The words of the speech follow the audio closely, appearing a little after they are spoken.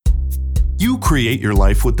You create your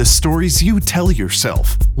life with the stories you tell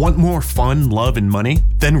yourself. Want more fun, love, and money?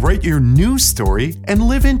 Then write your new story and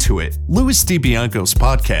live into it. Louis DiBianco's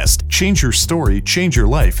podcast, Change Your Story, Change Your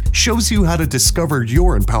Life, shows you how to discover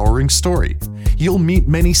your empowering story. You'll meet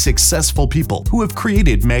many successful people who have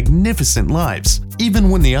created magnificent lives, even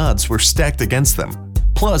when the odds were stacked against them.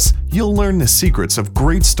 Plus, you'll learn the secrets of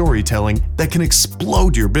great storytelling that can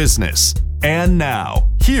explode your business. And now,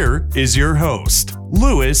 here is your host,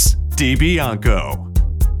 Louis DiBianco.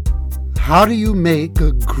 How do you make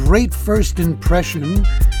a great first impression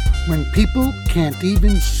when people can't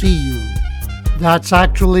even see you? That's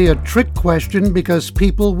actually a trick question because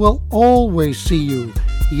people will always see you.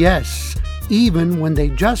 Yes, even when they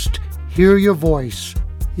just hear your voice.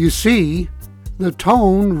 You see, the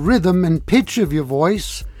tone, rhythm, and pitch of your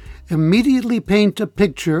voice immediately paint a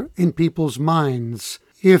picture in people's minds.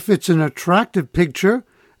 If it's an attractive picture,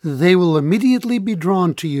 they will immediately be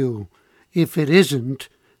drawn to you. If it isn't,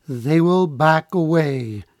 they will back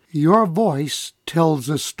away. Your voice tells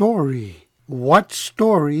a story. What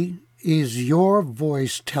story is your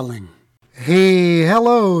voice telling? Hey,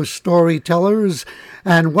 hello, storytellers,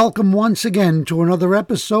 and welcome once again to another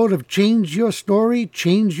episode of Change Your Story,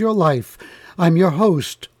 Change Your Life. I'm your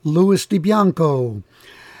host, Louis DiBianco.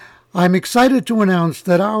 I'm excited to announce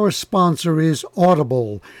that our sponsor is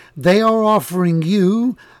Audible. They are offering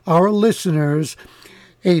you, our listeners,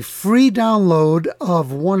 a free download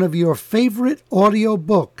of one of your favorite audio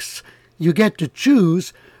books. You get to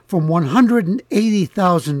choose from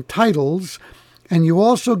 180,000 titles, and you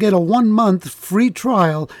also get a 1-month free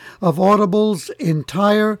trial of Audible's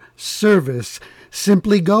entire service.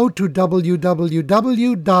 Simply go to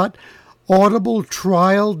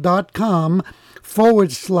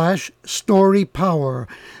www.audibletrial.com/storypower.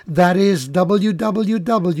 That is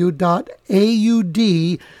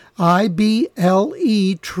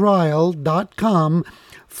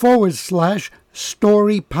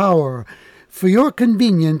www.audibletrial.com/storypower. For your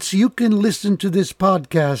convenience, you can listen to this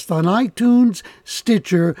podcast on iTunes,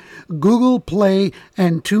 Stitcher, Google Play,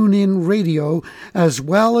 and TuneIn Radio, as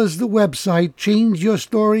well as the website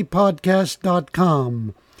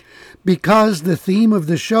changeyourstorypodcast.com. Because the theme of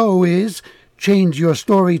the show is Change Your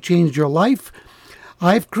Story, Change Your Life,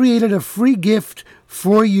 I've created a free gift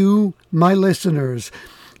for you, my listeners.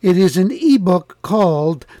 It is an ebook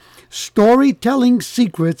called Storytelling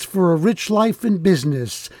Secrets for a Rich Life in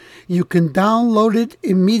Business. You can download it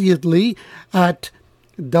immediately at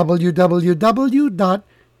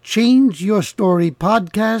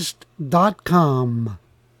www.changeyourstorypodcast.com.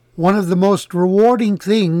 One of the most rewarding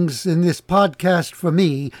things in this podcast for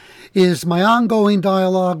me is my ongoing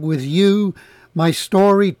dialogue with you, my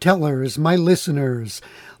storytellers, my listeners.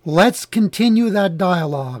 Let's continue that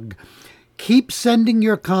dialogue. Keep sending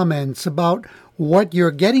your comments about what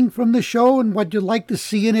you're getting from the show and what you'd like to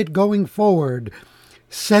see in it going forward.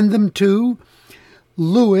 Send them to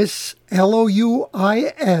Louis,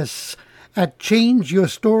 L-O-U-I-S, at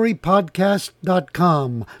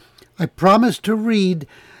changeyourstorypodcast.com. I promise to read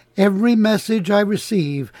every message I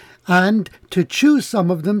receive and to choose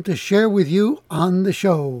some of them to share with you on the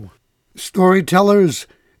show. Storytellers,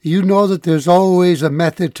 you know that there's always a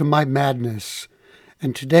method to my madness.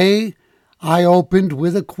 And today I opened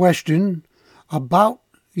with a question about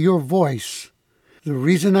your voice. The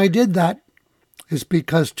reason I did that is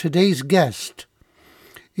because today's guest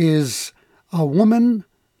is a woman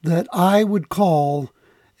that I would call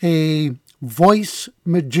a voice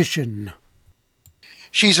magician.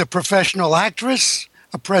 She's a professional actress,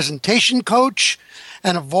 a presentation coach,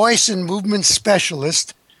 and a voice and movement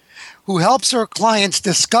specialist who helps her clients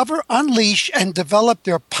discover, unleash, and develop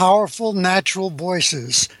their powerful natural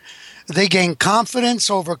voices. They gain confidence,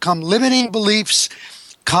 overcome limiting beliefs,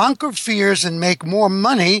 conquer fears, and make more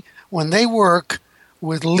money when they work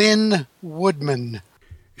with Lynn Woodman.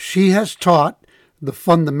 She has taught the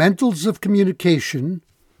fundamentals of communication,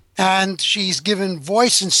 and she's given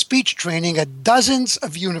voice and speech training at dozens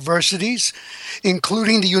of universities,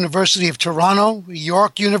 including the University of Toronto,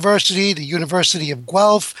 York University, the University of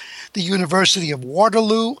Guelph, the University of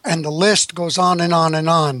Waterloo, and the list goes on and on and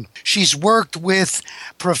on. She's worked with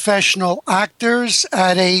professional actors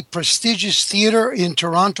at a prestigious theater in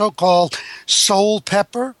Toronto called Soul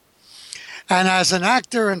Pepper. And as an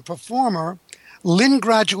actor and performer, Lynn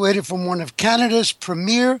graduated from one of Canada's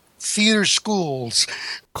premier theater schools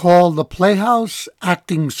called the Playhouse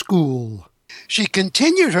Acting School. She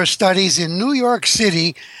continued her studies in New York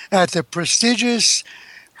City at the prestigious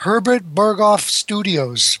Herbert Berghof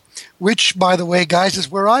Studios, which, by the way, guys,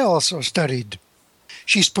 is where I also studied.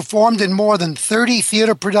 She's performed in more than 30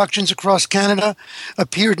 theater productions across Canada,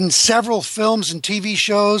 appeared in several films and TV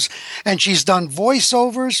shows, and she's done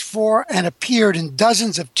voiceovers for and appeared in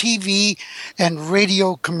dozens of TV and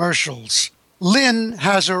radio commercials. Lynn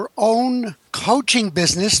has her own coaching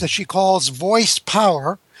business that she calls Voice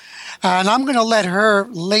Power, and I'm going to let her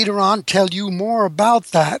later on tell you more about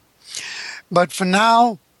that. But for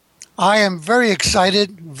now, I am very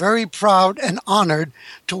excited, very proud, and honored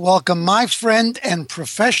to welcome my friend and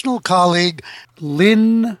professional colleague,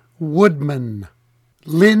 Lynn Woodman.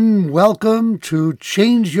 Lynn, welcome to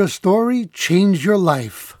Change Your Story, Change Your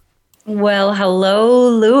Life. Well, hello,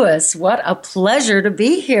 Louis. What a pleasure to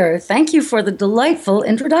be here. Thank you for the delightful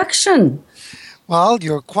introduction. Well,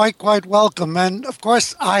 you're quite welcome. And of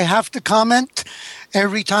course, I have to comment.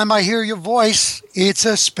 Every time I hear your voice, it's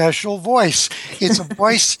a special voice. It's a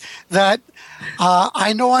voice that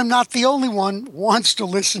I know I'm not the only one wants to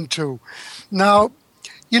listen to. Now,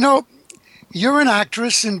 you know, you're an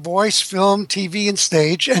actress in voice, film, TV, and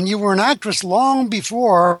stage, and you were an actress long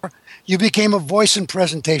before you became a voice and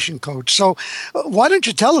presentation coach. So why don't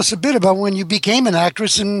you tell us a bit about when you became an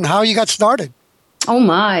actress and how you got started? Oh,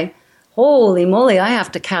 my. Holy moly, I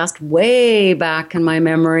have to cast way back in my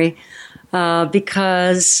memory.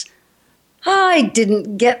 Because I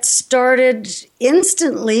didn't get started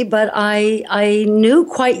instantly, but I knew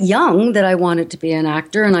quite young that I wanted to be an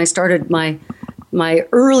actor, and I started my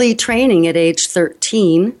early training at age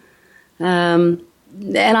 13, and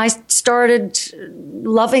I started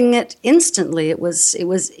loving it instantly. It was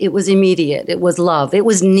immediate. It was love. It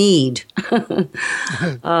was need.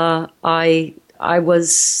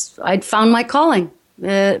 I'd found my calling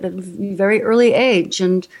at a very early age,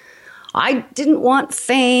 and I didn't want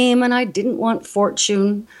fame and I didn't want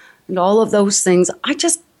fortune and all of those things. I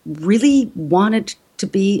just really wanted to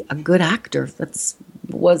be a good actor. That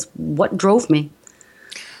was what drove me.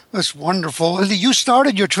 That's wonderful. You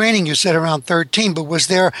started your training, you said, around 13, but was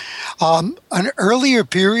there an earlier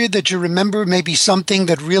period that you remember, maybe something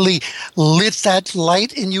that really lit that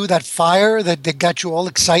light in you, that fire that got you all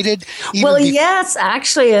excited? Yes,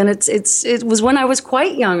 actually, and it was when I was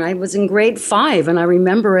quite young. I was in grade 5, and I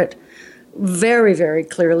remember it very, very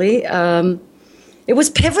clearly. It was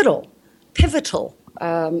pivotal.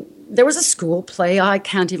 There was a school play. I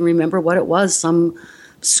can't even remember what it was. Some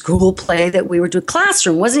school play that we were doing.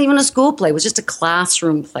 Classroom. It wasn't even a school play. It was just a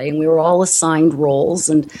classroom play, and we were all assigned roles.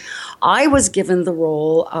 And I was given the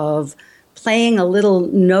role of playing a little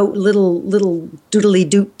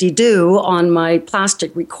doodly-doo-dee-doo on my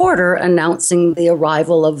plastic recorder, announcing the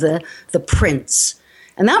arrival of the prince.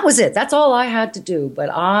 And that was it. That's all I had to do. But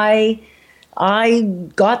I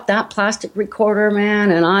got that plastic recorder,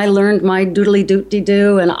 man, and I learned my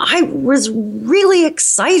doodly-doo-dee-doo, and I was really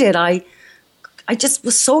excited. I just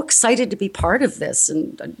was so excited to be part of this,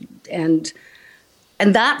 and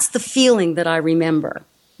that's the feeling that I remember,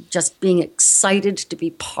 just being excited to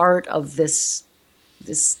be part of this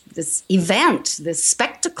event, this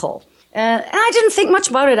spectacle. And I didn't think much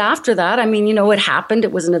about it after that. I mean, it happened.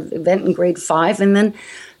 It was an event in grade 5, and then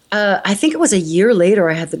I think it was a year later,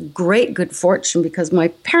 I had the great good fortune because my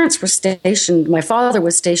parents were stationed. My father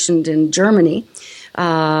was stationed in Germany.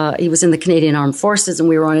 He was in the Canadian Armed Forces, and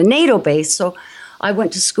we were on a NATO base. So I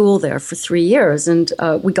went to school there for 3 years, and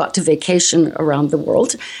we got to vacation around the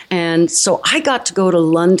world. And so I got to go to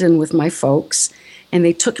London with my folks, and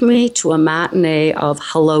they took me to a matinee of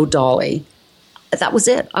Hello, Dolly. That was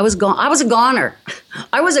it. I was gone. I was a goner.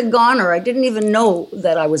 I didn't even know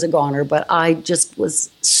that I was a goner, but I just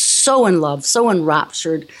was so in love, so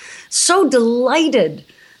enraptured, so delighted,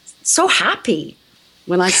 so happy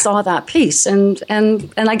when I saw that piece. And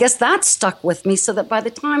I guess that stuck with me, so that by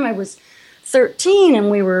the time I was 13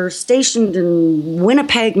 and we were stationed in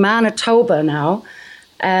Winnipeg, Manitoba now,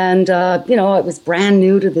 and I was brand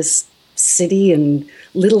new to this city and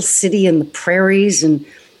little city in the prairies, and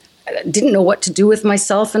didn't know what to do with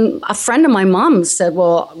myself. And a friend of my mom's said,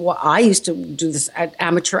 well, I used to do this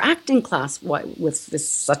amateur acting class with this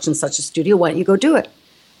such and such a studio. Why don't you go do it?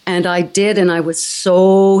 And I did, and I was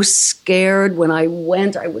so scared. When I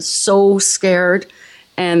went, I was so scared.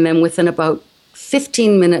 And then within about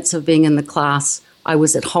 15 minutes of being in the class, I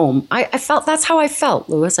was at home. I felt, that's how I felt,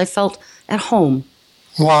 Louis. I felt at home.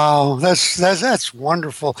 Wow, that's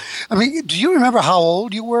wonderful. I mean, do you remember how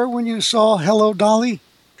old you were when you saw Hello, Dolly?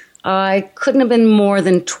 I couldn't have been more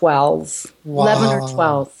than 12, wow. 11 or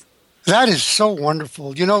 12. That is so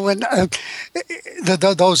wonderful. When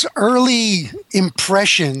those early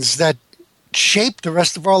impressions that shape the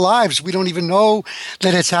rest of our lives. We don't even know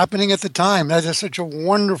that it's happening at the time. That is such a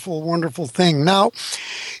wonderful, wonderful thing. Now,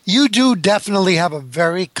 you do definitely have a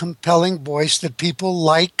very compelling voice that people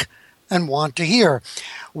like and want to hear.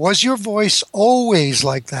 Was your voice always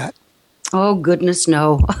like that? Oh, goodness,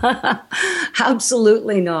 no.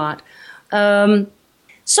 Absolutely not.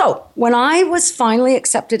 So when I was finally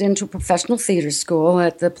accepted into professional theater school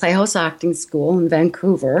at the Playhouse Acting School in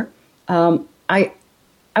Vancouver, I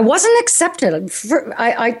wasn't accepted.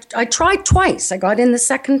 I tried twice. I got in the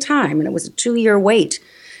second time, and it was a 2-year wait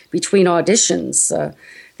between auditions.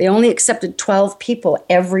 They only accepted 12 people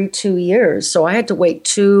every 2 years, so I had to wait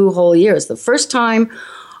 2 whole years. The first time,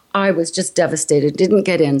 I was just devastated, didn't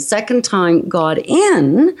get in. Second time, got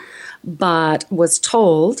in, but was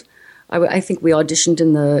told. I think we auditioned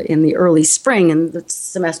in the early spring, and the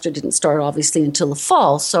semester didn't start obviously until the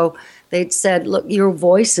fall. So they'd said, "Look, your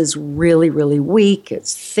voice is really, really weak.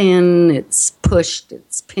 It's thin. It's pushed.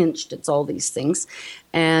 It's pinched. It's all these things,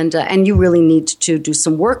 and you really need to do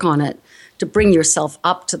some work on it to bring yourself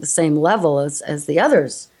up to the same level as the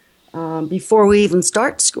others before we even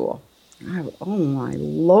start school." Oh my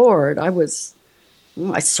Lord!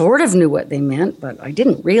 I sort of knew what they meant, but I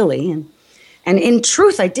didn't really. And in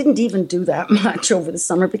truth, I didn't even do that much over the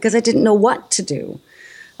summer because I didn't know what to do.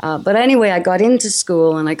 But anyway, I got into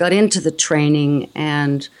school and I got into the training,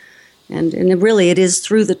 and really it is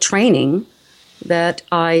through the training that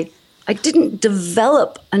I didn't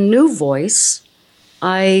develop a new voice.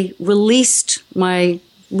 I released my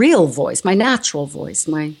real voice, my natural voice,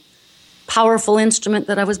 my powerful instrument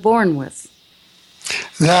that I was born with.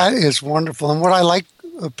 That is wonderful. And what I like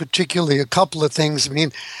particularly, a couple of things. I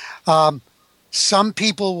mean, some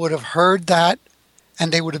people would have heard that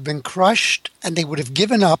and they would have been crushed and they would have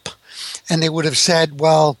given up and they would have said,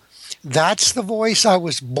 well, that's the voice I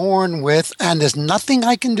was born with and there's nothing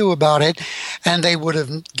I can do about it. And they would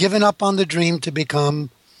have given up on the dream to become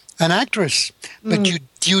an actress. But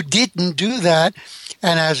you didn't do that.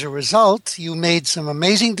 And as a result, you made some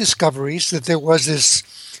amazing discoveries that there was this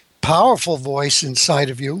powerful voice inside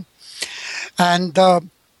of you. And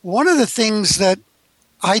one of the things that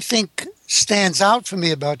I think stands out for me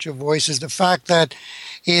about your voice is the fact that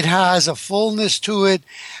it has a fullness to it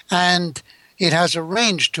and it has a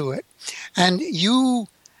range to it. And you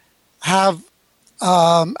have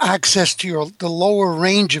access to the lower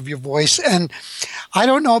range of your voice. And I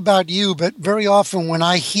don't know about you, but very often when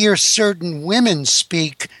I hear certain women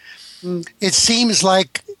speak, it seems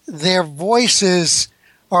like their voices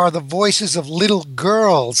are the voices of little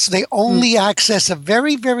girls. They only access a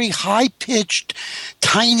very, very high-pitched,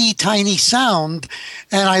 tiny, tiny sound.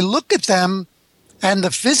 And I look at them, and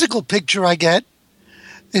the physical picture I get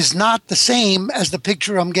is not the same as the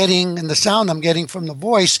picture I'm getting and the sound I'm getting from the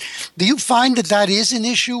voice. Do you find that that is an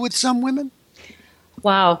issue with some women?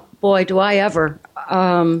 Wow, boy, do I ever.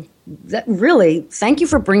 Really, thank you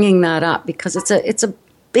for bringing that up, because it's a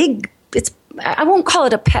big, I won't call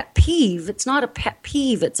it a pet peeve. It's not a pet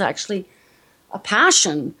peeve. It's actually a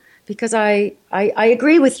passion, because I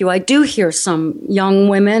agree with you. I do hear some young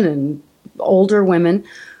women and older women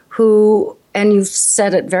who, and you've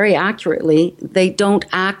said it very accurately, they don't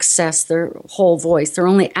access their whole voice. They're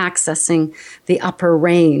only accessing the upper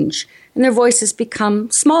range, and their voices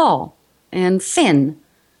become small and thin.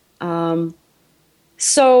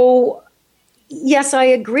 So, yes, I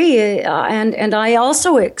agree, and I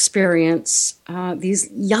also experience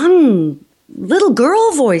these young little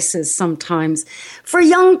girl voices sometimes for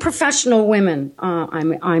young professional women.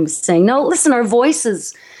 I'm saying, no, listen, our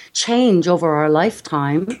voices change over our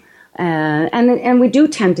lifetime, and we do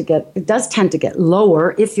tend to get, it does tend to get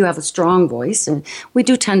lower if you have a strong voice, and we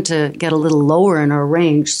do tend to get a little lower in our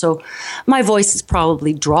range. So my voice has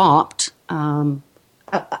probably dropped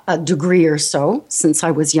a degree or so since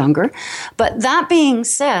I was younger. But that being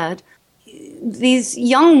said, these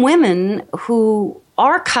young women who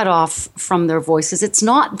are cut off from their voices, it's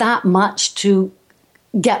not that much to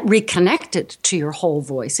get reconnected to your whole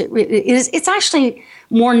voice. It's actually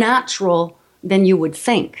more natural than you would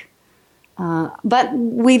think. But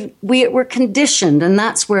we're conditioned, and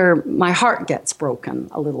that's where my heart gets broken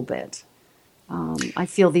a little bit. I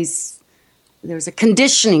feel there's a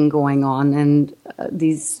conditioning going on, and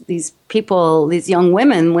these people, these young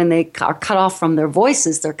women, when they are cut off from their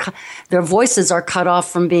voices, their voices are cut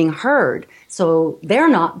off from being heard. So they're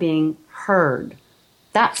not being heard.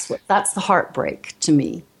 That's the heartbreak to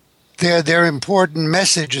me. Their important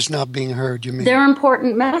message is not being heard, you mean? Their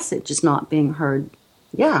important message is not being heard.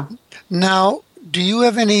 Yeah. Now, do you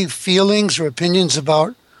have any feelings or opinions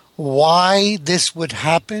about why this would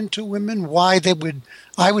happen to women? Why they would,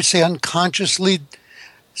 I would say, unconsciously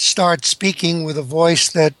start speaking with a voice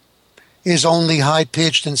that is only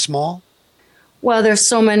high-pitched and small? Well, there's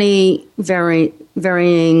so many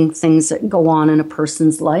varying things that go on in a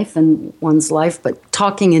person's life and one's life, but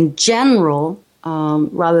talking in general,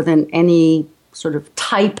 rather than any sort of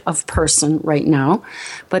type of person right now,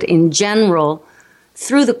 but in general,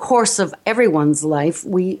 through the course of everyone's life,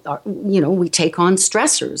 we take on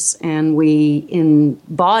stressors and we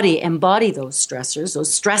embody those stressors.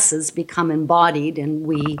 Those stresses become embodied and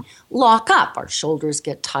we lock up. Our shoulders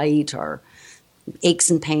get tight, our aches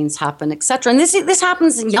and pains happen, etc. And this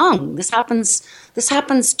happens young. This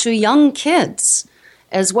happens to young kids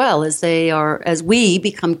as well as we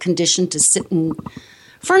become conditioned to sit in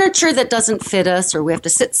furniture that doesn't fit us, or we have to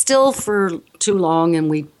sit still for too long and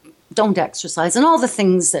we don't exercise, and all the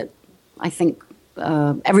things that I think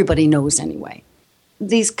everybody knows anyway.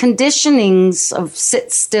 These conditionings of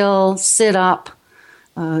sit still, sit up,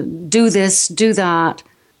 do this, do that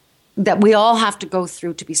we all have to go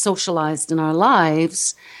through to be socialized in our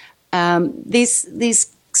lives,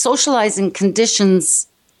 these socializing conditions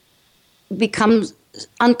become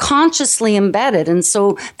unconsciously embedded. And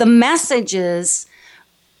so the message is,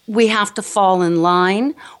 we have to fall in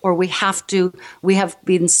line, or we have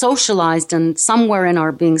been socialized, and somewhere in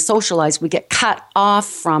our being socialized, we get cut off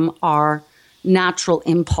from our natural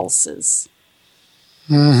impulses.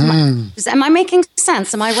 Mm-hmm. Am I making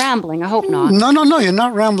sense? Am I rambling? I hope not. No, you're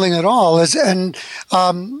not rambling at all. To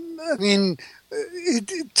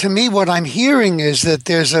me, what I'm hearing is that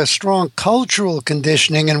there's a strong cultural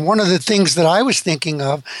conditioning, and one of the things that I was thinking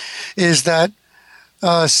of is that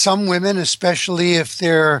some women, especially if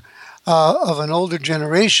they're of an older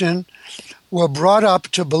generation, were brought up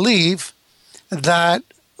to believe that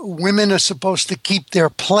women are supposed to keep their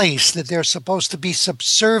place, that they're supposed to be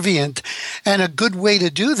subservient. And a good way to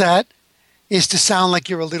do that is to sound like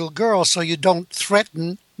you're a little girl so you don't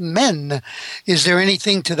threaten men. Is there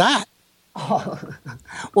anything to that? Oh,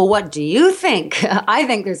 well, what do you think? I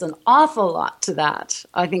think there's an awful lot to that.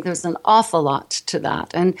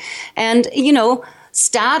 And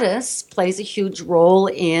status plays a huge role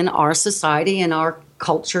in our society, in our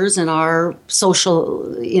cultures, in our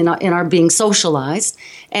social, in our being socialized,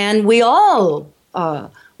 and we all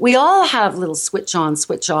have little switch on,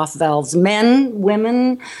 switch off valves. Men,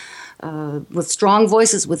 women, with strong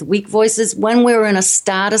voices, with weak voices. When we're in a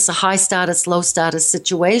high status, low status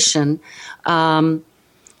situation,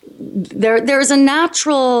 there's a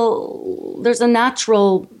natural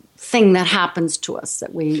thing that happens to us,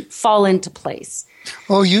 that we fall into place.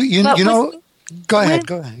 Oh, go ahead.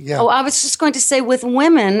 Yeah. Oh, I was just going to say, with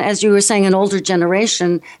women, as you were saying, an older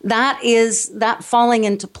generation, that falling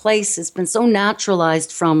into place has been so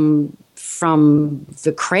naturalized from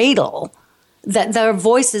the cradle that their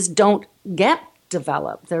voices don't get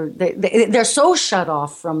developed. They're so shut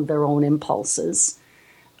off from their own impulses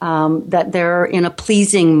that they're in a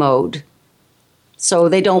pleasing mode. So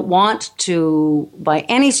they don't want to, by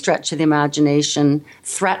any stretch of the imagination,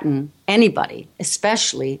 threaten anybody,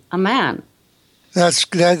 especially a man. That's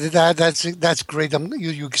great.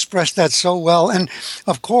 You expressed that so well. And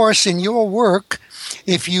of course, in your work,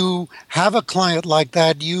 if you have a client like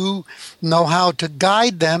that, you know how to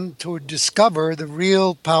guide them to discover the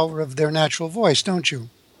real power of their natural voice, don't you?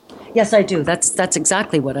 Yes, I do. That's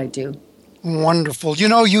exactly what I do. Wonderful. You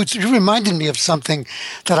reminded me of something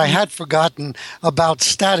that I had forgotten about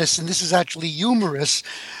status, and this is actually humorous,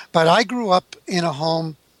 but I grew up in a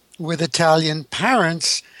home with Italian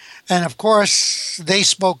parents, and of course they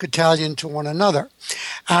spoke Italian to one another,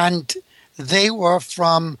 and they were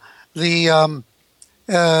from the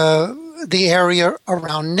area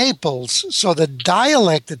around Naples. So the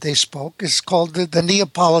dialect that they spoke is called the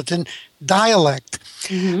Neapolitan dialect.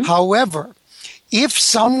 Mm-hmm. However, if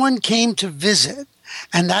someone came to visit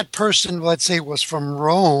and that person, let's say, was from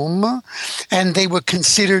Rome, and they were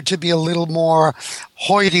considered to be a little more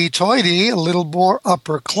hoity-toity, a little more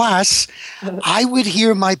upper class, I would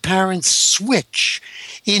hear my parents switch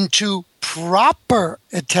into proper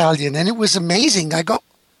Italian, and it was amazing. I go,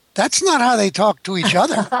 that's not how they talk to each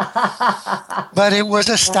other. But it was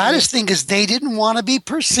a status thing, because they didn't want to be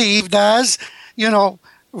perceived as,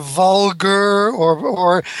 vulgar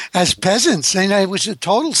or as peasants. And it was a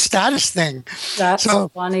total status thing. That's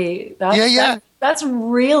funny. That's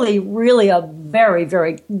really, really a very,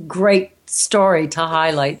 very great story to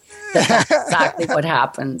highlight. That's exactly what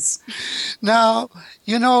happens. Now,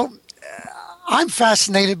 I'm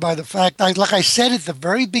fascinated by the fact, like I said at the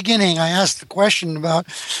very beginning, I asked the question about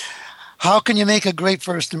how can you make a great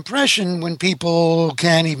first impression when people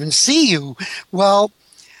can't even see you? Well,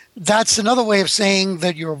 that's another way of saying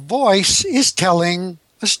that your voice is telling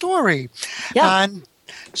a story. Yeah. And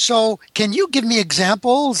So can you give me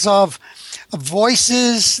examples of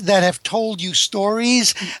voices that have told you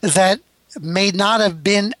stories that may not have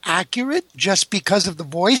been accurate just because of the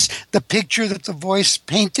voice, the picture that the voice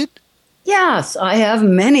painted? Yes, I have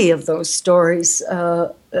many of those stories.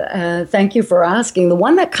 Thank you for asking. The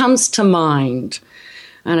one that comes to mind,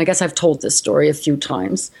 and I guess I've told this story a few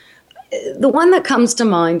times, the one that comes to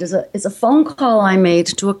mind is a phone call I made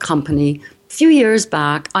to a company a few years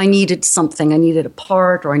back. I needed something. I needed a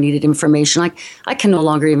part or I needed information. I can no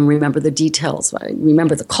longer even remember the details. I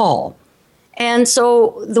remember the call. And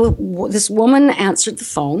so this woman answered the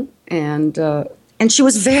phone, and she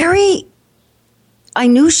was very, I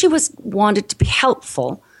knew she wanted to be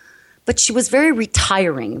helpful, but she was very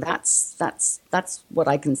retiring. That's what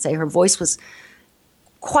I can say. Her voice was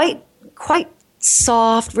quite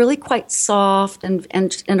soft, really quite soft, and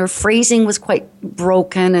her phrasing was quite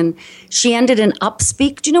broken, and she ended in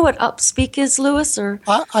upspeak. Do you know what upspeak is, Louis? Or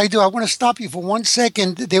I do. I want to stop you for 1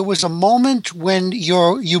 second. There was a moment when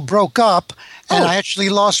you broke up, and I actually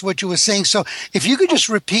lost what you were saying. So if you could just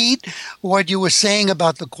repeat what you were saying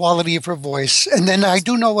about the quality of her voice, and then I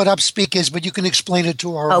do know what upspeak is, but you can explain it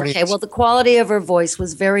to our audience. Okay, well, the quality of her voice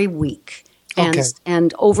was very weak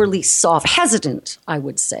and overly soft, hesitant, I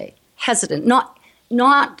would say. Hesitant,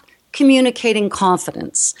 not communicating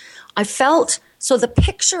confidence. I felt, so the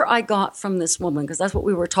picture I got from this woman, because that's what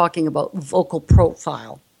we were talking about, vocal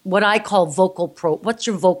profile, what I call what's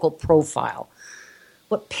your vocal profile?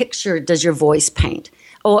 What picture does your voice paint?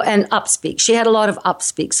 Oh, and upspeak. She had a lot of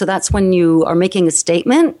upspeak. So that's when you are making a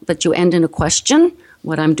statement, but you end in a question.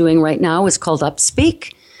 What I'm doing right now is called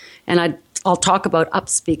upspeak. And I'll talk about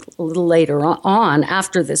upspeak a little later on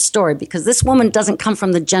after this story, because this woman doesn't come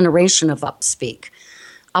from the generation of upspeak.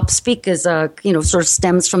 Upspeak is sort of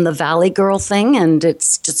stems from the Valley Girl thing, and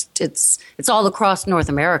it's all across North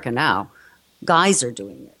America now. Guys are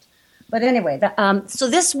doing it. But anyway, so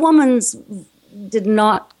this woman's did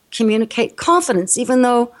not communicate confidence, even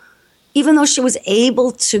though she was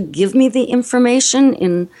able to give me the information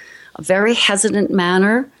in a very hesitant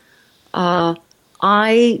manner.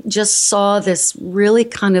 I just saw this really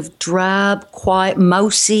kind of drab, quiet,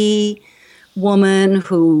 mousy woman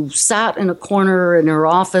who sat in a corner in her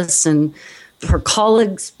office, and her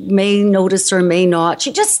colleagues may notice her, may not.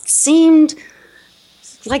 She just seemed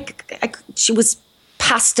like she was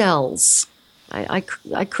pastels. I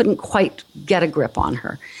couldn't quite get a grip on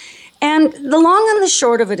her. And the long and the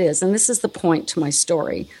short of it is, and this is the point to my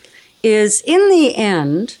story, is in the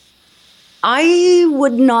end, I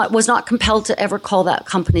was not compelled to ever call that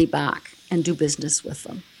company back and do business with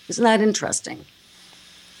them. Isn't that interesting?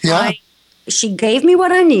 Yeah. She gave me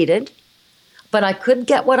what I needed, but I could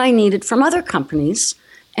get what I needed from other companies,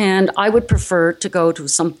 and I would prefer to go to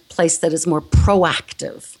some place that is more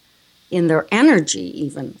proactive in their energy,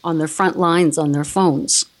 even on their front lines, on their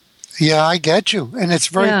phones. Yeah, I get you. And it's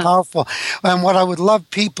very powerful. And what I would love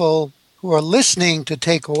people who are listening to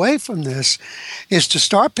take away from this is to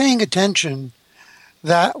start paying attention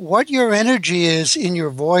that what your energy is in your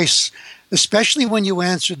voice, especially when you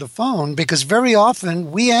answer the phone, because very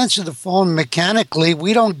often we answer the phone mechanically.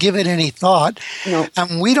 We don't give it any thought. No.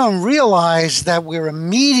 And we don't realize that we're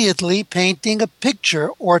immediately painting a picture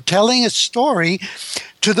or telling a story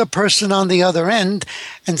to the person on the other end.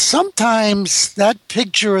 And sometimes that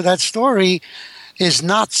picture or that story is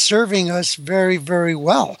not serving us very, very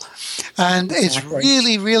well. And it's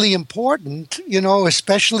really, really important,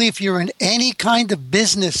 especially if you're in any kind of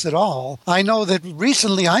business at all. I know that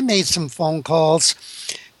recently I made some phone calls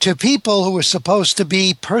to people who were supposed to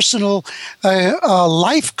be personal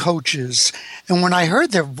life coaches. And when I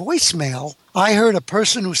heard their voicemail, I heard a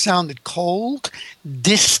person who sounded cold,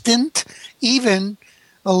 distant, even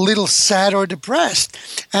a little sad or depressed.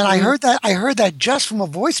 And I heard that just from a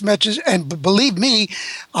voice message. And believe me,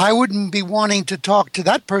 I wouldn't be wanting to talk to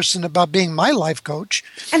that person about being my life coach.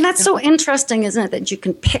 And that's so interesting, isn't it, that you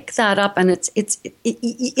can pick that up. And it's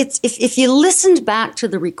if you listened back to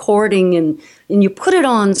the recording and you put it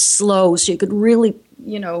on slow so you could really,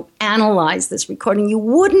 analyze this recording, you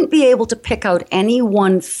wouldn't be able to pick out any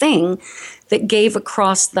one thing that gave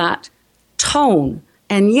across that tone.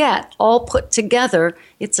 And yet, all put together,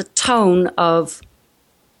 it's a tone of,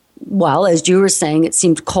 well, as you were saying, it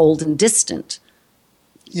seemed cold and distant.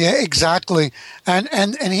 Yeah, exactly. And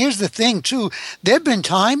here's the thing, too. There have been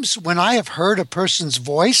times when I have heard a person's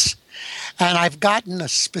voice, and I've gotten a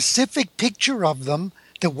specific picture of them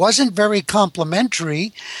that wasn't very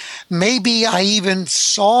complimentary. Maybe I even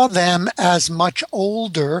saw them as much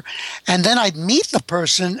older, and then I'd meet the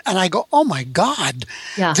person and I go, oh my God,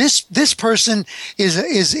 this person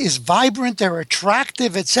is vibrant, they're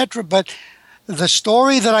attractive, etc. But the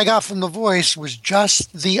story that I got from the voice was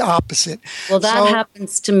just the opposite. Well, that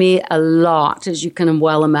happens to me a lot, as you can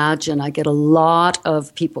well imagine. I get a lot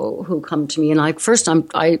of people who come to me, and I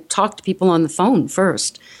talk to people on the phone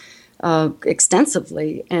first,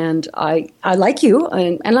 extensively, and I like you,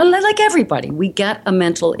 and I like everybody. We get a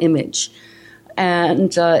mental image,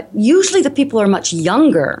 and usually the people are much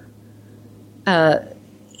younger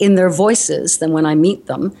in their voices than when I meet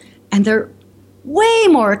them, and they're way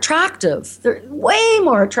more attractive. They're way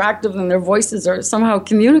more attractive than their voices are somehow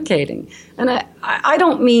communicating. And I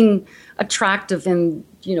don't mean attractive in,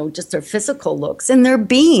 just their physical looks, in their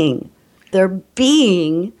being. Their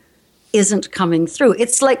being isn't coming through.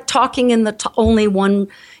 It's like talking in only one,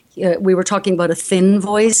 we were talking about a thin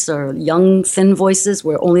voice or young thin voices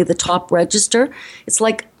where only the top register. It's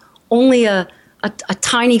like only a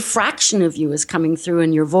tiny fraction of you is coming through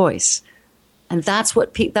in your voice. And that's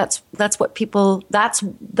what that's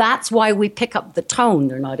why we pick up the tone.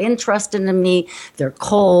 They're not interested in me. They're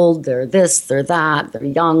cold. They're this. They're that. They're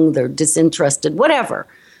young. They're disinterested. Whatever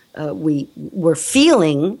we're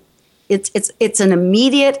feeling, it's an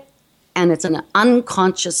immediate and it's an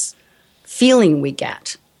unconscious feeling we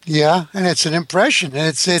get. Yeah, and it's an impression.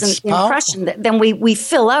 It's an impression that then we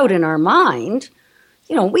fill out in our mind.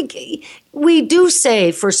 We do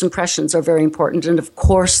say first impressions are very important, and of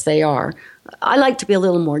course they are. I like to be a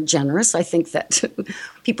little more generous. I think that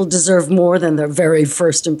people deserve more than their very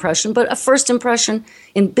first impression. But a first impression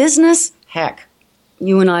in business, heck,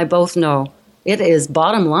 you and I both know it is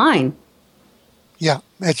bottom line. Yeah,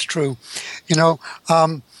 that's true.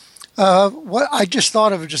 What I just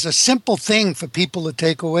thought of just a simple thing for people to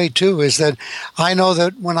take away too is that I know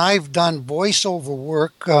that when I've done voiceover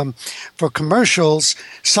work for commercials,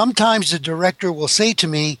 sometimes the director will say to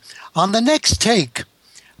me, on the next take,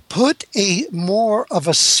 put more of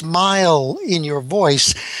a smile in your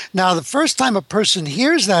voice. Now, the first time a person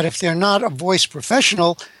hears that, if they're not a voice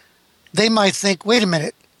professional, they might think, wait a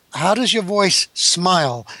minute, how does your voice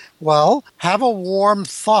smile? Well, have a warm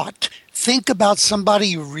thought. Think about somebody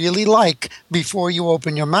you really like before you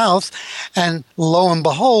open your mouth, and lo and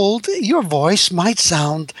behold, your voice might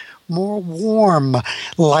sound more warm,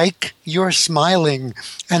 like you're smiling.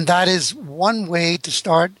 And that is one way to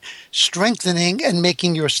start strengthening and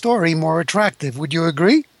making your story more attractive. Would you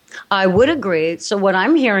agree? I would agree. So what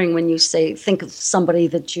I'm hearing when you say think of somebody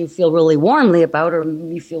that you feel really warmly about or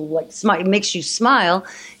you feel like it makes you smile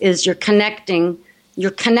is you're connecting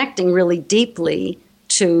really deeply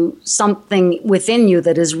to something within you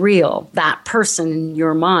that is real, that person in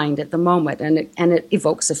your mind at the moment, and it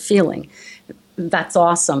evokes a feeling. That's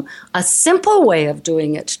awesome. A simple way of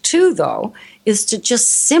doing it, too, though, is to just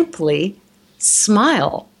simply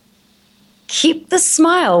smile. Keep the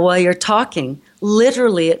smile while you're talking.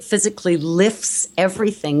 Literally, it physically lifts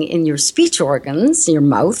everything in your speech organs, your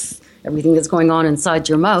mouth, everything that's going on inside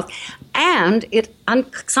your mouth, and it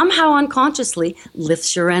somehow unconsciously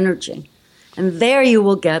lifts your energy. And there you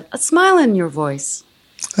will get a smile in your voice.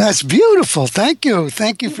 That's beautiful. Thank you.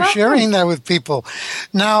 Thank you for sharing that with people.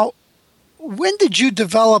 Now, when did you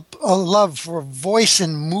develop a love for voice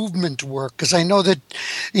and movement work? Because I know that,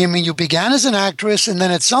 you began as an actress, and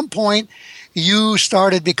then at some point you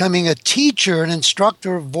started becoming a teacher, an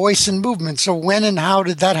instructor of voice and movement. So when and how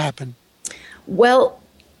did that happen? Well,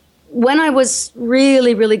 when I was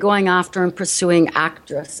really, really going after and pursuing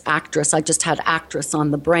actress, I just had actress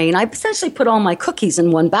on the brain. I essentially put all my cookies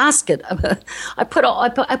in one basket. I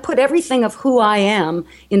put everything of who I am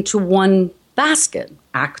into one basket,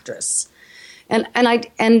 actress.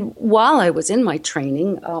 And while I was in my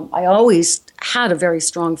training, I always had a very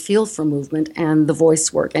strong feel for movement and the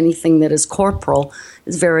voice work. Anything that is corporal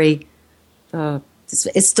is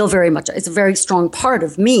it's still very much, it's a very strong part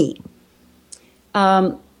of me.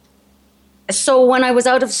 So when I was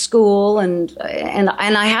out of school and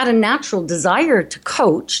I had a natural desire to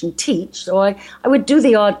coach and teach, so I would do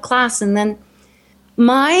the odd class, and then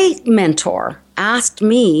my mentor asked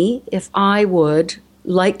me if I would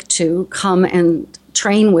like to come and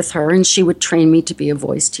train with her, and she would train me to be a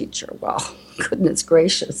voice teacher. Well, goodness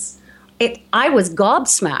gracious. I was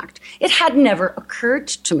gobsmacked. It had never occurred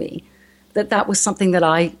to me that was something that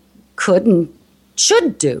I could and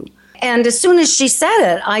should do. And as soon as she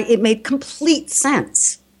said it, it made complete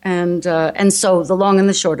sense. And so the long and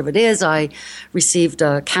the short of it is I received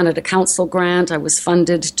a Canada Council grant. I was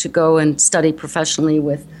funded to go and study professionally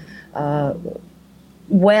with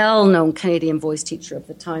well-known Canadian voice teacher of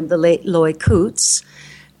the time, the late Loy Coots.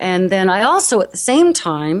 And then I also, at the same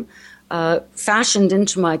time, fashioned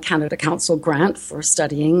into my Canada Council grant for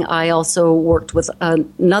studying, I also worked with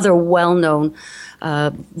another well-known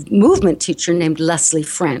movement teacher named Leslie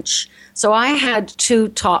French. So I had two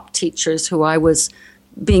top teachers who I was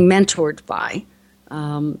being mentored by.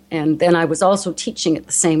 And then I was also teaching at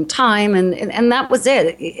the same time, and that was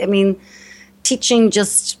it. I mean, teaching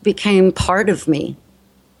just became part of me.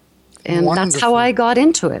 And Wonderful. That's how I got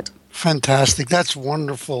into it. Fantastic. That's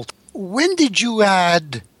wonderful. When did you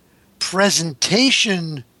add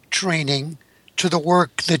presentation training to the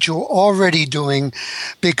work that you're already doing?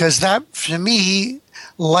 Because that, for me,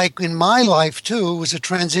 like in my life too, was a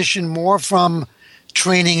transition more from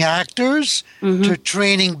training actors to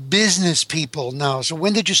training business people now. So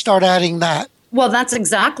when did you start adding that? Well, that's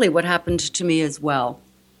exactly what happened to me as well.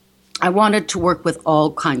 I wanted to work with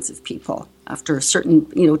all kinds of people. After a certain,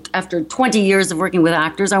 after 20 years of working with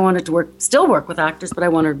actors, I wanted to still work with actors, but I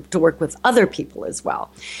wanted to work with other people as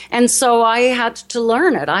well. And so I had to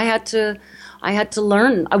learn it. I had to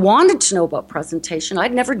learn. I wanted to know about presentation.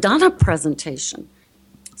 I'd never done a presentation.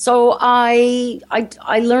 So I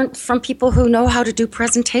learned from people who know how to do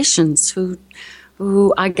presentations,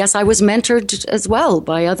 who I guess I was mentored as well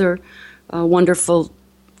by other wonderful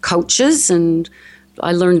coaches, and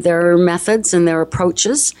I learned their methods and their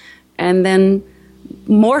approaches, and then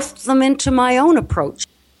morphed them into my own approach.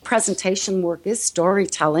 Presentation work is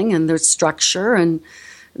storytelling, and there's structure, and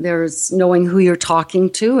there's knowing who you're talking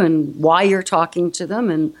to and why you're talking to them,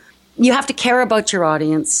 and you have to care about your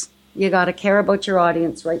audience. You got to care about your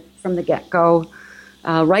audience right from the get-go,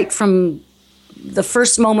 right from the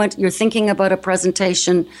first moment you're thinking about a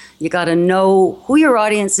presentation. You got to know who your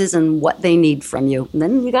audience is and what they need from you, and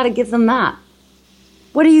then you got to give them that.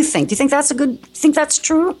 What do you think? Do you think think that's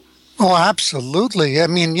true? Oh, absolutely. I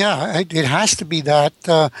mean, yeah, it has to be that,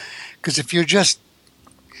 because if you're just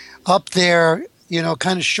up there,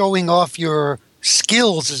 kind of showing off your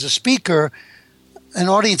skills as a speaker, an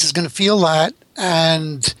audience is going to feel that,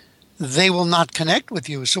 and they will not connect with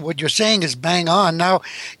you. So what you're saying is bang on. Now,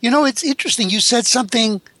 it's interesting. You said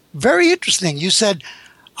something very interesting. You said,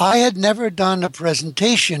 I had never done a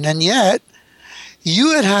presentation, and yet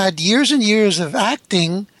you had years and years of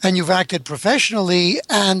acting, and you've acted professionally.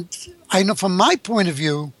 And I know from my point of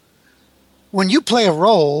view, when you play a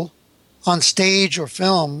role on stage or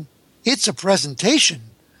film, it's a presentation.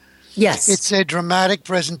 Yes. It's a dramatic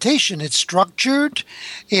presentation. It's structured.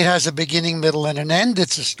 It has a beginning, middle, and an end.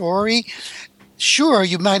 It's a story. Sure,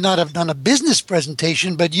 you might not have done a business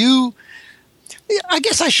presentation, but I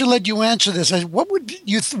guess I should let you answer this. What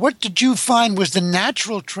did you find was the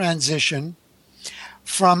natural transition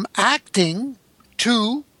from acting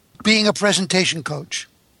to being a presentation coach?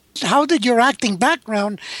 How did your acting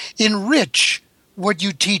background enrich what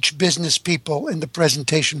you teach business people in the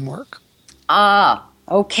presentation work?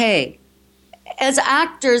 Okay. As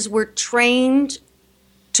actors, we're trained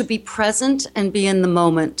to be present and be in the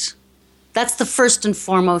moment. That's the first and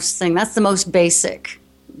foremost thing. That's the most basic.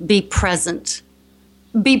 Be present.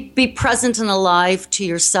 Be present and alive to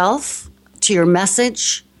yourself, to your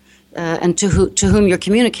message, and to whom you're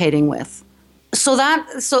communicating with. So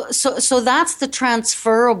that's the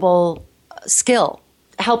transferable skill,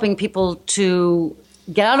 helping people to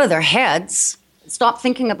get out of their heads, stop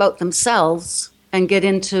thinking about themselves, and get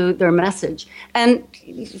into their message. And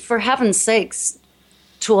for heaven's sakes,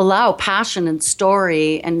 to allow passion and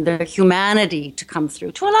story and their humanity to come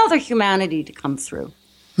through,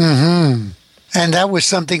 Mm-hmm. And that was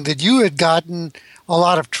something that you had gotten a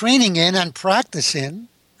lot of training in and practice in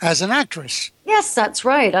as an actress. Yes, that's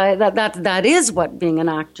right. That is what being an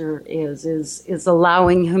actor is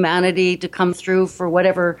allowing humanity to come through for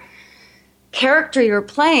whatever character you're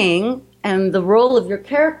playing. And the role of your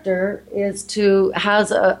character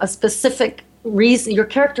has a specific reason. Your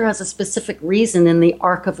character has a specific reason in the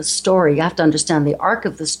arc of a story. You have to understand the arc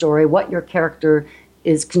of the story, what your character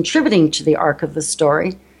is contributing to the arc of the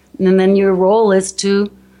story. And then your role is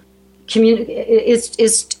to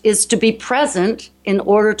is to be present in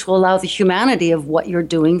order to allow the humanity of what you're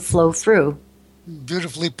doing flow through.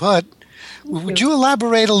 Beautifully put. Would you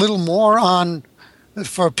elaborate a little more on,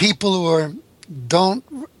 for people who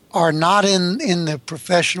are not in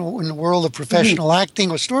the world of professional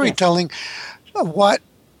acting or storytelling,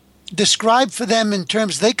 describe for them in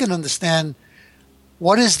terms they can understand,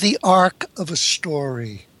 what is the arc of a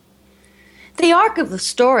story? The arc of the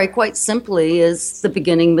story, quite simply, is the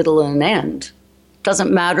beginning, middle, and end.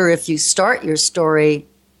 Doesn't matter if you start your story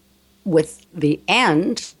with the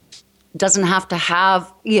end. Doesn't have to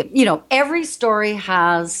have, every story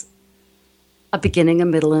has a beginning, a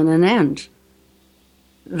middle, and an end.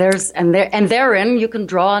 Therein you can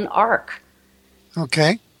draw an arc.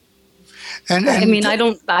 Okay. And I mean, I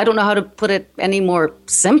don't know how to put it any more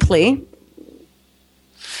simply.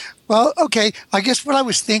 Well, okay. I guess what I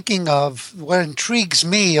was thinking of, what intrigues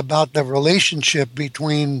me about the relationship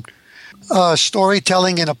between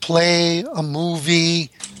storytelling in a play, a movie,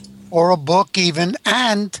 or a book even,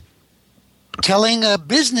 and telling a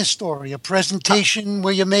business story, a presentation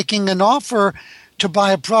where you're making an offer to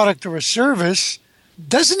buy a product or a service,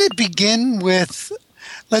 doesn't it begin with,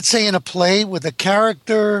 let's say in a play, with a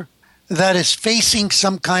character that is facing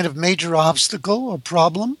some kind of major obstacle or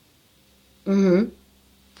problem? Mm-hmm.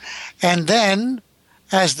 And then,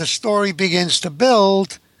 as the story begins to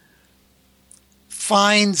build,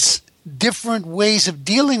 finds different ways of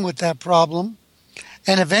dealing with that problem,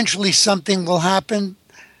 and eventually something will happen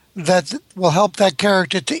that will help that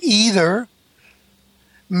character to either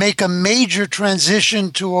make a major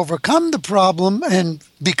transition to overcome the problem and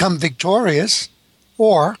become victorious,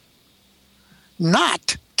 or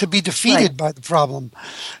not to be defeated by the problem.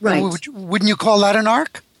 Right. Wouldn't you call that an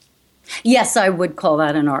arc? Yes, I would call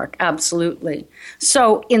that an arc, absolutely.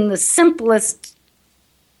 So in the simplest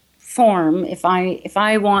form, if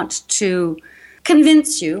I want to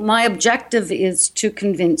convince you, my objective is to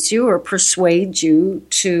convince you or persuade you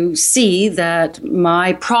to see that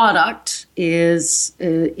my product is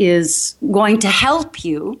going to help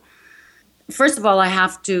you. First of all, I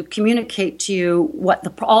have to communicate to you what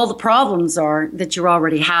all the problems are that you're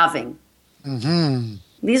already having. Mm-hmm.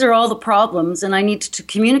 These are all the problems, and I need to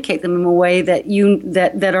communicate them in a way that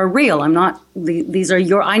that are real. These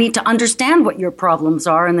are I need to understand what your problems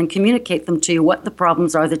are and then communicate them to you, what the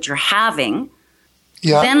problems are that you're having.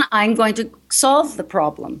 Yeah. Then I'm going to solve the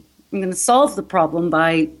problem. I'm going to solve the problem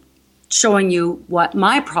by showing you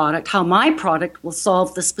how my product will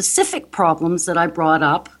solve the specific problems that I brought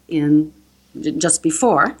up in just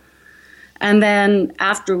before. And then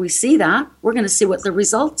after we see that, we're going to see what the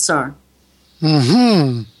results are.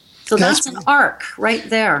 Mm-hmm. So that's an arc right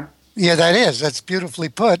there. Yeah, that is. That's beautifully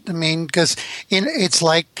put. I mean, because it's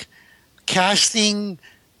like casting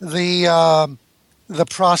the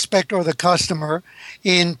prospect or the customer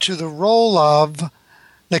into the role of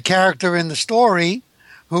the character in the story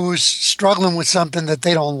who's struggling with something that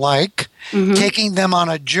they don't like, mm-hmm. taking them on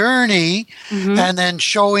a journey, mm-hmm. and then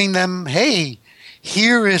showing them, hey,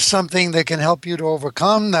 here is something that can help you to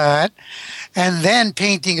overcome that, and then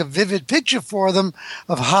painting a vivid picture for them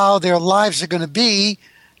of how their lives are going to be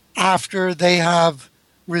after they have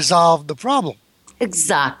resolved the problem.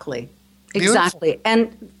 Exactly. Beautiful. Exactly.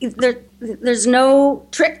 And there's no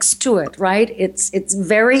tricks to it, right? It's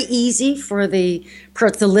very easy for the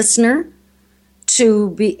listener to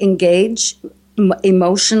be engaged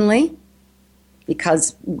emotionally,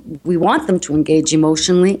 because we want them to engage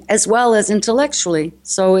emotionally as well as intellectually.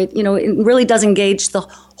 So it really does engage the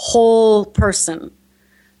whole person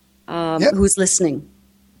who's listening.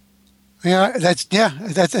 Yeah,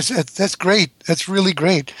 that's great. That's really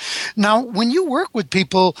great. Now, when you work with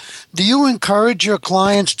people, do you encourage your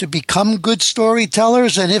clients to become good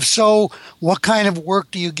storytellers? And if so, what kind of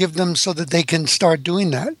work do you give them so that they can start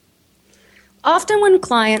doing that? Often when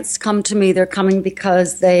clients come to me, they're coming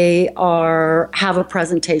because they have a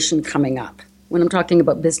presentation coming up. When I'm talking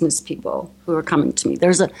about business people who are coming to me,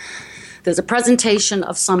 there's a presentation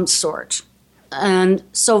of some sort. And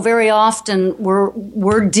so very often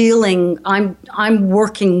we're dealing, I'm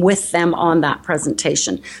working with them on that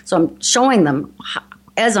presentation. So I'm showing them,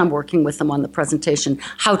 as I'm working with them on the presentation,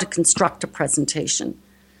 how to construct a presentation.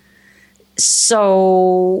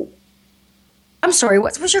 So, I'm sorry,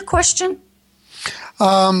 what was your question?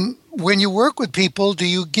 When you work with people, do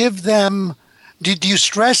you give them, do you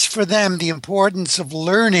stress for them the importance of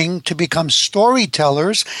learning to become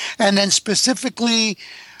storytellers? And then specifically,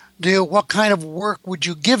 what kind of work would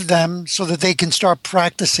you give them so that they can start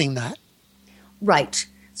practicing that? Right.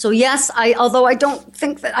 So yes, although I don't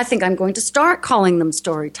think that, I think I'm going to start calling them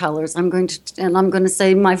storytellers. I'm going to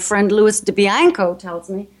say, my friend Louis DiBianco tells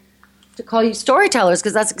me to call you storytellers,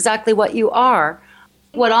 because that's exactly what you are.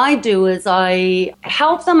 What I do is I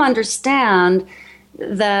help them understand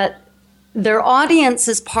that their audience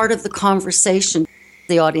is part of the conversation.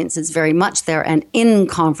 The audience is very much there and in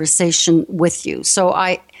conversation with you. So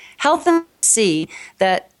I help them see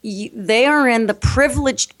that they are in the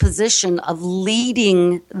privileged position of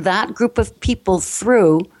leading that group of people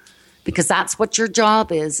through, because that's what your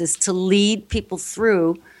job is to lead people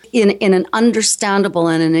through in an understandable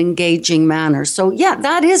and an engaging manner. So yeah,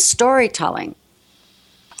 that is storytelling.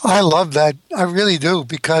 I love that. I really do,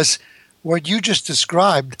 because what you just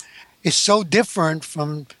described is so different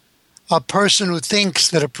from a person who thinks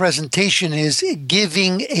that a presentation is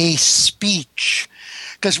giving a speech.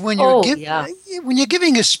 Because when you're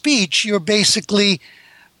giving a speech, you're basically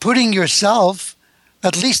putting yourself,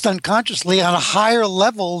 at least unconsciously, on a higher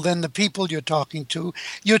level than the people you're talking to.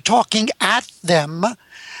 You're talking at them.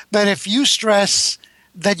 But if you stress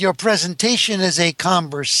that your presentation is a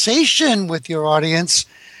conversation with your audience,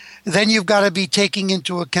 then you've got to be taking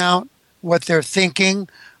into account what they're thinking,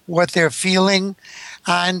 what they're feeling,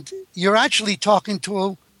 and you're actually talking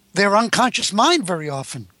to their unconscious mind very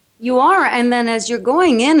often. You are, and then as you're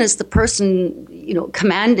going in as the person,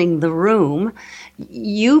 commanding the room,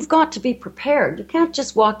 you've got to be prepared. You can't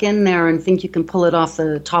just walk in there and think you can pull it off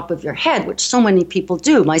the top of your head, which so many people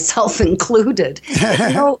do, myself included.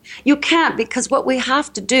 No, you can't, because what we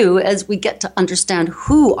have to do as we get to understand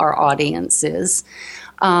who our audience is,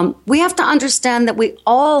 we have to understand that we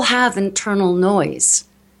all have internal noise.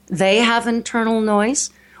 They have internal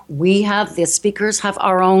noise. The speakers have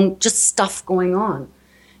our own just stuff going on.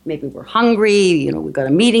 Maybe we're hungry, we've got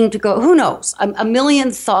a meeting to go. Who knows? A million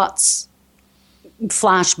thoughts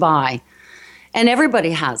flash by. And everybody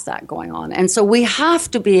has that going on. And so we have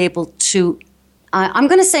to be able to, I'm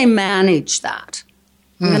going to say manage that.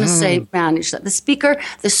 The speaker,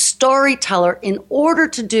 the storyteller, in order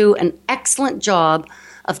to do an excellent job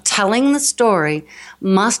of telling the story,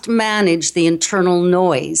 must manage the internal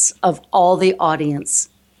noise of all the audience,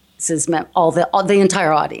 the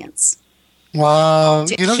entire audience. Wow.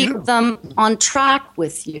 To keep them on track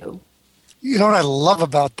with you. You know what I love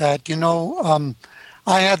about that?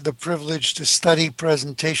 I had the privilege to study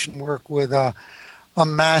presentation work with a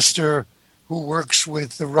master who works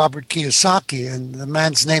with Robert Kiyosaki, and the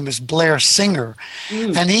man's name is Blair Singer.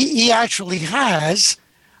 And he actually has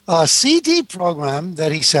a CD program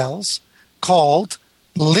that he sells called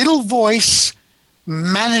Little Voice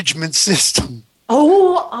Management System.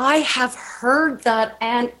 Oh, I have heard that,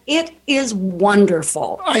 and it is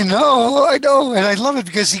wonderful. I know, and I love it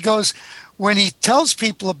because he goes, when he tells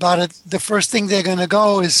people about it, the first thing they're going to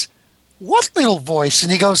go is, what little voice?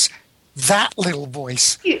 And he goes, that little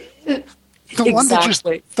voice. The one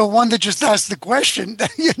that just asked the question,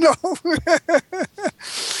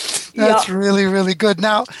 That's really, really good.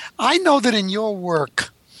 Now, I know that in your work,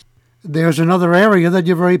 there's another area that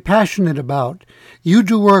you're very passionate about. You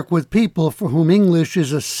do work with people for whom English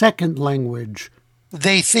is a second language.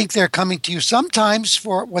 They think they're coming to you sometimes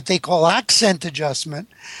for what they call accent adjustment,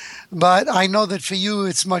 but I know that for you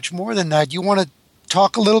it's much more than that. You want to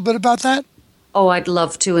talk a little bit about that? Oh, I'd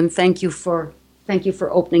love to, and thank you for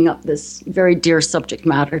opening up this very dear subject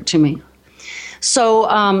matter to me. So,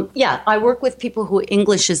 I work with people who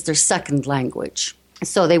English is their second language.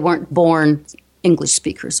 So they weren't born English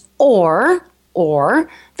speakers, or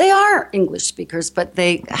they are English speakers, but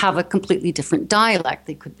they have a completely different dialect.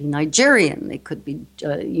 They could be Nigerian, they could be,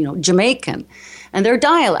 Jamaican, and their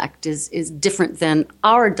dialect is different than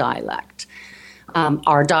our dialect.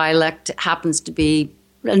 Our dialect happens to be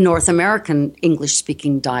a North American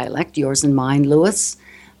English-speaking dialect, yours and mine, Louis,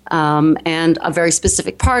 and a very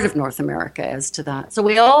specific part of North America as to that. So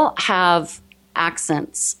we all have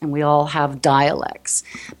accents and we all have dialects.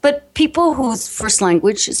 But people whose first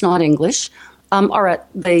language is not English are at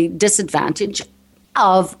the disadvantage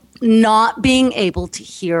of not being able to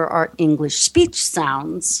hear our English speech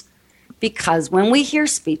sounds, because when we hear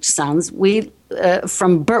speech sounds, we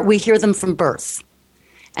hear them from birth.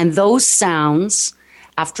 And those sounds,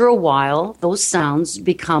 after a while, those sounds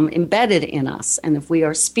become embedded in us. And if we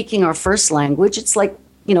are speaking our first language, it's like,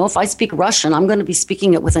 if I speak Russian, I'm going to be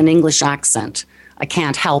speaking it with an English accent. I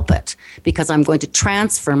can't help it, because I'm going to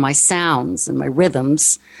transfer my sounds and my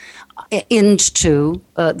rhythms into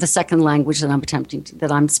the second language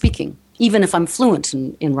that I'm speaking. Even if I'm fluent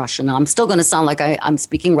in Russian, I'm still going to sound like I'm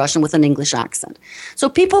speaking Russian with an English accent. So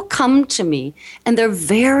people come to me and they're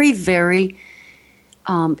very, very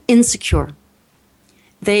insecure.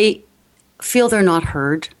 They feel they're not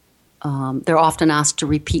heard. They're often asked to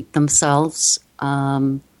repeat themselves.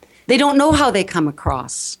 They don't know how they come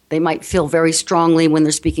across. They might feel very strongly when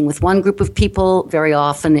they're speaking with one group of people, very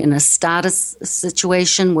often in a status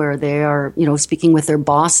situation where they are, speaking with their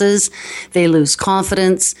bosses. They lose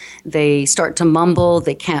confidence. They start to mumble.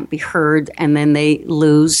 They can't be heard. And then they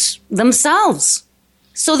lose themselves.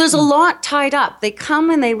 So there's a lot tied up. They come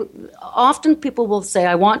and often people will say,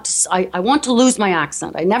 I want to lose my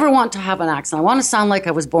accent. I never want to have an accent. I want to sound like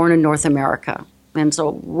I was born in North America. And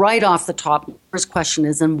so right off the top, first question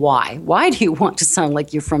is, and why? Why do you want to sound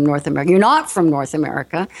like you're from North America? You're not from North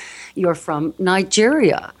America. You're from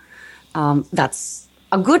Nigeria. That's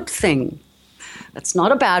a good thing. That's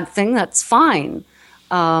not a bad thing. That's fine.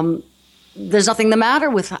 There's nothing the matter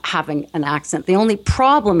with having an accent. The only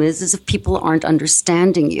problem is if people aren't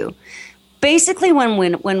understanding you. Basically,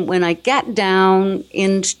 when I get down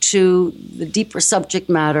into the deeper subject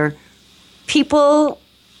matter, people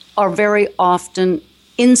are very often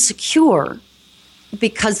insecure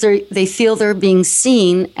because they feel they're being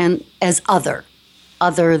seen and as other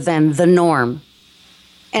than the norm.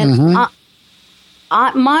 And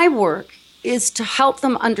my work is to help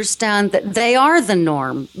them understand that they are the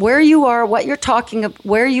norm. Where you are, what you're talking about,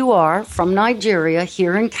 where you are from Nigeria,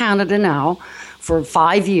 here in Canada now, for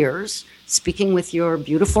 5 years, speaking with your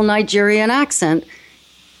beautiful Nigerian accent,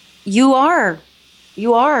 you are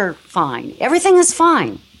fine. Everything is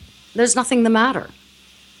fine. There's nothing the matter.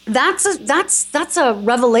 That's a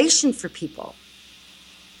revelation for people.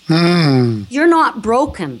 You're not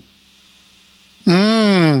broken.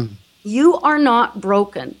 You are not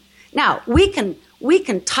broken. Now, we can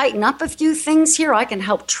tighten up a few things here. I can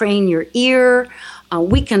help train your ear.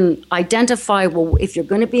 We can identify, well, if you're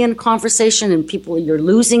going to be in a conversation and you're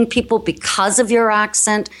losing people because of your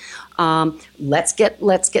accent, let's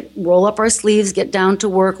roll up our sleeves, get down to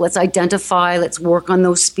work. Let's identify, let's work on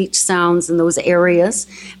those speech sounds in those areas.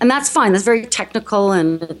 And that's fine. That's very technical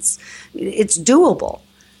and it's doable.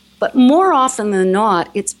 But more often than not,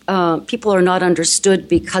 it's people are not understood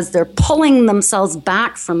because they're pulling themselves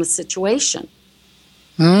back from a situation.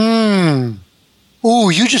 Oh,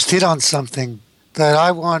 you just hit on something that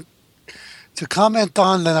I want to comment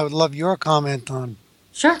on, and I would love your comment on.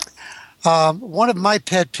 Sure. One of my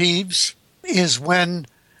pet peeves is when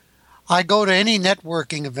I go to any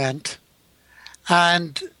networking event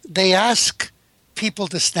and they ask people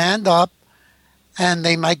to stand up and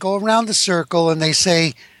they might go around the circle and they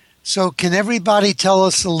say, so can everybody tell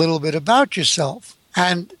us a little bit about yourself?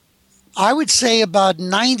 And I would say about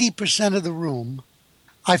 90% of the room,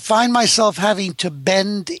 I find myself having to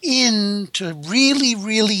bend in to really,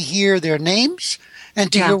 really hear their names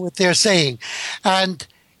and to hear what they're saying. And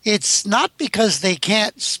it's not because they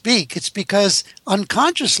can't speak. It's because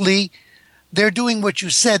unconsciously they're doing what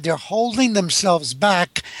you said. They're holding themselves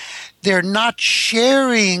back. They're not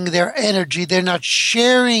sharing their energy. They're not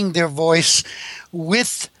sharing their voice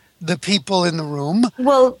with the people in the room.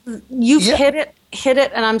 Well, you've hit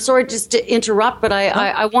it, and I'm sorry just to interrupt, but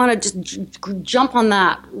I want to just jump on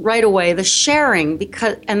that right away. The sharing,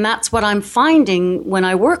 and that's what I'm finding when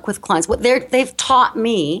I work with clients. What they've taught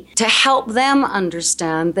me to help them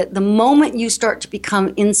understand that the moment you start to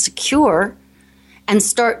become insecure and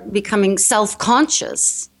start becoming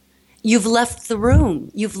self-conscious, you've left the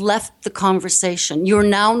room. You've left the conversation. You're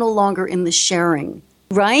now no longer in the sharing,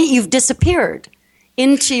 right? You've disappeared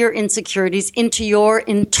into your insecurities, into your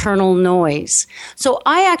internal noise. So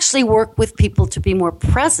I actually work with people to be more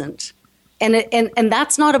present. And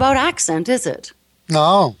that's not about accent, is it?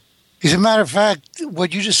 No. As a matter of fact,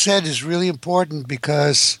 what you just said is really important,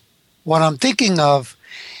 because what I'm thinking of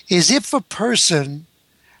is if a person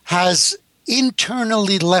has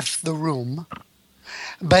internally left the room,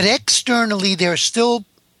 but externally they're still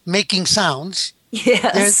making sounds,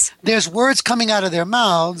 yes, there's words coming out of their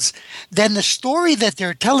mouths, then the story that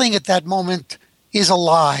they're telling at that moment is a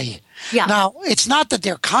lie. Yeah. Now, it's not that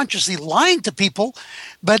they're consciously lying to people,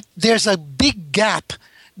 but there's a big gap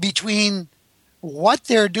between what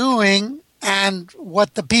they're doing and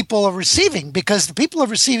what the people are receiving, because the people are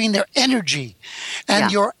receiving their energy,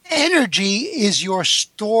 and your energy is your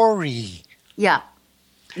story. Yeah.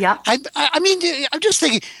 Yeah. I mean, I'm just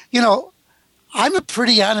thinking, I'm a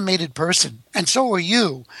pretty animated person, and so are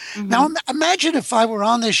you. Mm-hmm. Now, imagine if I were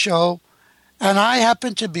on this show and I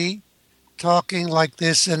happened to be talking like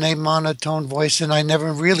this in a monotone voice, and I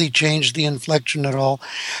never really changed the inflection at all.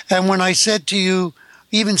 And when I said to you,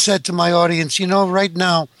 even said to my audience, right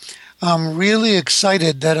now, I'm really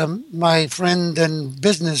excited that my friend and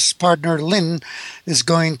business partner, Lynn, is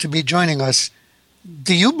going to be joining us.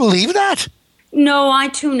 Do you believe that? No, I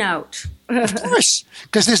tune out. Of course,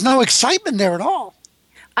 because there's no excitement there at all.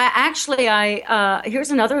 Here's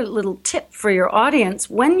another little tip for your audience.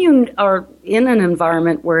 When you are in an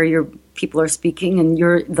environment where your people are speaking and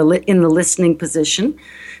you're in the listening position,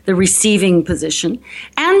 the receiving position,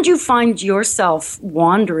 and you find yourself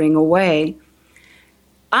wandering away,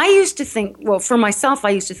 I used to think, for myself,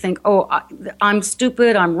 I used to think, I'm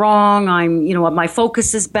stupid, I'm wrong, my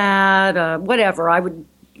focus is bad, whatever.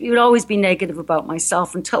 It would always be negative about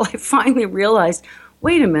myself until I finally realized,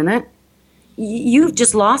 wait a minute, you've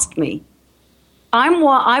just lost me.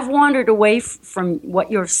 I've wandered away from what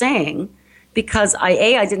you're saying because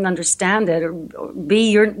I didn't understand it, or B,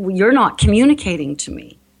 you're not communicating to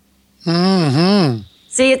me. Mm-hmm.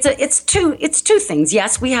 See, it's two things.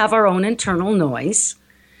 Yes, we have our own internal noise,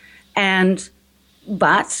 and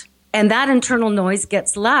that internal noise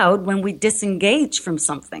gets loud when we disengage from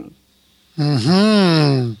something.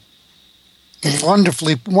 Mm-hmm.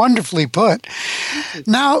 Wonderfully put.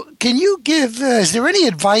 Now, can you give, is there any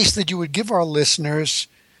advice that you would give our listeners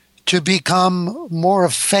to become more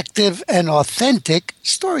effective and authentic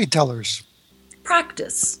storytellers?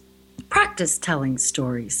 Practice. Practice telling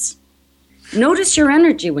stories. Notice your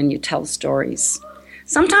energy when you tell stories.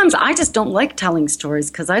 Sometimes I just don't like telling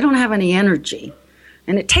stories because I don't have any energy.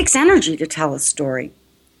 And it takes energy to tell a story.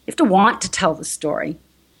 You have to want to tell the story.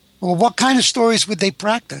 Well, what kind of stories would they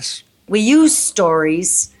practice? We use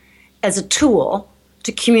stories as a tool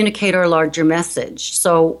to communicate our larger message.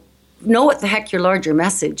 So know what the heck your larger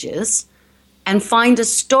message is and find a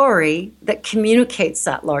story that communicates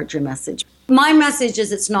that larger message. My message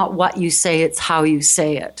is it's not what you say, it's how you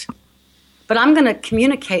say it. But I'm going to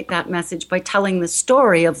communicate that message by telling the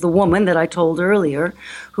story of the woman that I told earlier,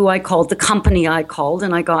 who I called, the company I called,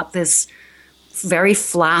 and I got this very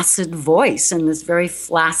flaccid voice and this very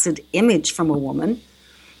flaccid image from a woman.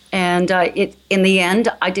 And in the end,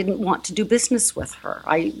 I didn't want to do business with her.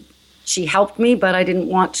 She helped me, but I didn't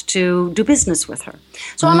want to do business with her.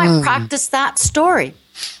 So I might practice that story.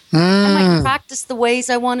 I might practice the ways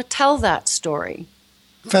I want to tell that story.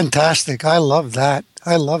 Fantastic. I love that.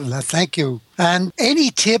 Thank you. And any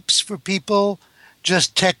tips for people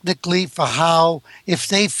just technically for how, if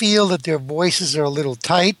they feel that their voices are a little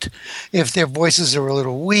tight, if their voices are a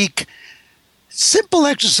little weak, simple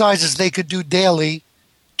exercises they could do daily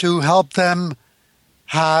to help them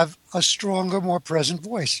have a stronger, more present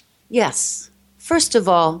voice? Yes. First of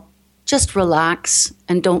all, just relax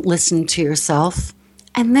and don't listen to yourself.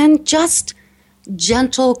 And then just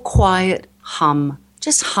gentle, quiet hum.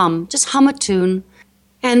 Just hum a tune.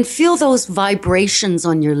 And feel those vibrations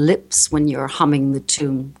on your lips when you're humming the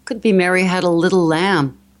tune. Could be Mary Had a Little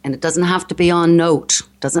Lamb, and it doesn't have to be on note.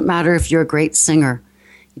 Doesn't matter if you're a great singer.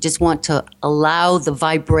 You just want to allow the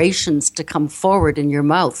vibrations to come forward in your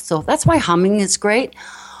mouth. So that's why humming is great.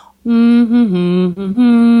 I'm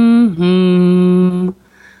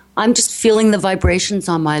just feeling the vibrations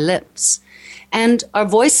on my lips. And our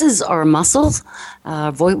voices are muscles.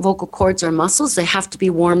 Vocal cords are muscles. They have to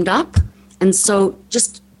be warmed up. And so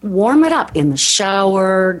just warm it up in the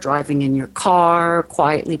shower, driving in your car,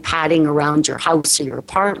 quietly padding around your house or your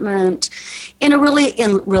apartment in a really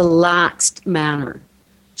relaxed manner.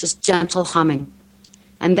 Just gentle humming.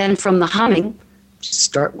 And then from the humming, just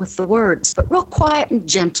start with the words, but real quiet and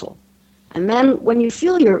gentle. And then when you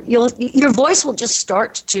feel your voice will just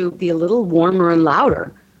start to be a little warmer and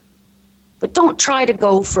louder. But don't try to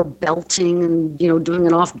go for belting and, doing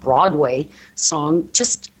an off-Broadway song.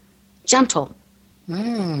 Just gentle.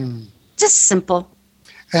 Just simple.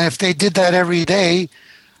 And if they did that every day,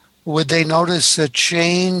 would they notice a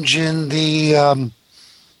change in the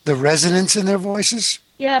resonance in their voices?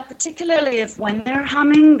 Yeah, particularly if when they're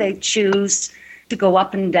humming, they choose to go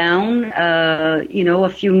up and down, a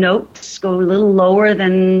few notes, go a little lower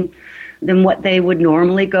than what they would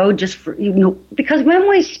normally go, just for, because when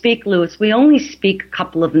we speak, Louis, we only speak a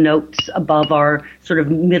couple of notes above our sort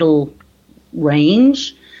of middle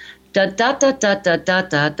range. Da da da da da da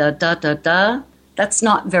da da da da da. That's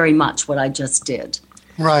not very much what I just did.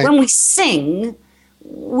 Right. When we sing,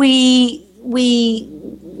 we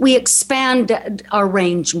expand our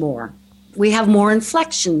range more. We have more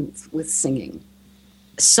inflections with singing.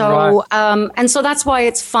 So, right. And so that's why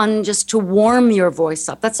it's fun just to warm your voice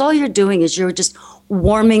up. That's all you're doing is you're just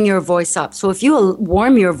warming your voice up. So if you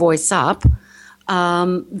warm your voice up,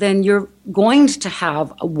 then you're going to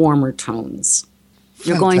have warmer tones.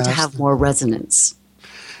 You're going to have more resonance.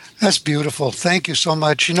 That's beautiful. Thank you so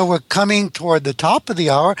much. We're coming toward the top of the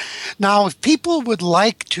hour. Now, if people would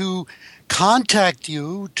like to contact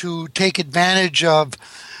you to take advantage of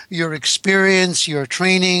your experience, your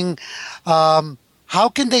training, how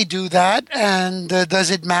can they do that? And does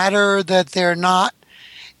it matter that they're not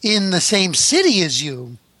in the same city as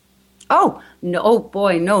you? Oh, no,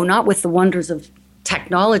 boy, no, not with the wonders of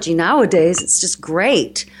technology nowadays. It's just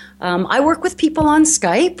great. I work with people on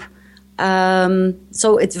Skype,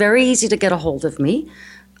 so it's very easy to get a hold of me.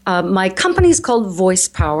 My company is called Voice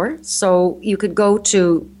Power, so you could go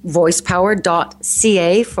to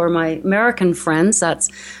voicepower.ca for my American friends. That's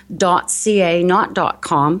 .ca, not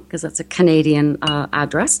 .com, because that's a Canadian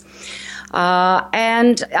address.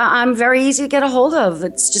 And I'm very easy to get a hold of.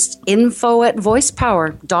 It's just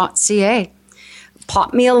info@voicepower.ca.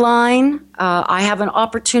 Pop me a line. I have an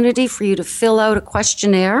opportunity for you to fill out a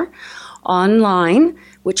questionnaire online,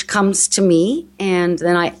 which comes to me, and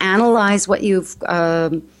then I analyze what you've,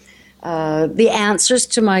 the answers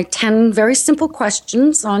to my 10 very simple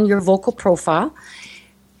questions on your vocal profile,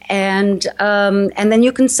 and then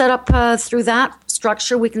you can set up through that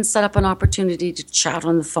structure, we can set up an opportunity to chat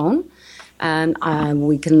on the phone, and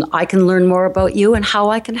I can learn more about you and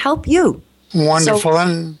how I can help you. Wonderful.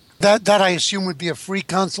 And that I assume would be a free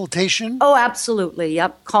consultation? Oh, absolutely.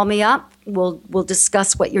 Yep. Call me up. We'll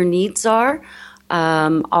discuss what your needs are.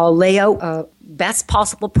 I'll lay out a best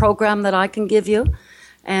possible program that I can give you,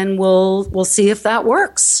 and we'll see if that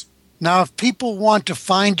works. Now, if people want to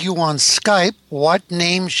find you on Skype, what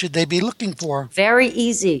name should they be looking for? Very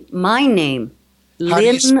easy. My name,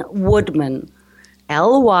 Lynn Woodman,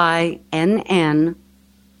 Lynn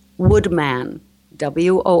Woodman, Woodman.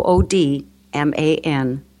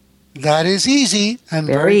 That is easy and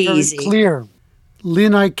very easy. Clear.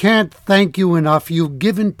 Lynn, I can't thank you enough. You've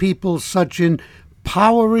given people such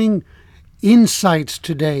empowering insights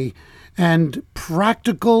today and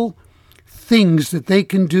practical things that they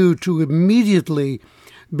can do to immediately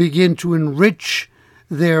begin to enrich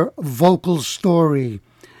their vocal story.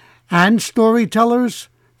 And storytellers,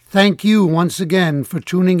 thank you once again for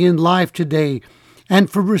tuning in live today and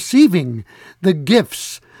for receiving the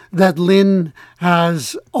gifts that Lynn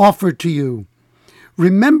has offered to you.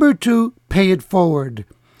 Remember to pay it forward.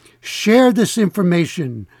 Share this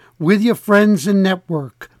information with your friends and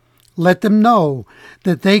network. Let them know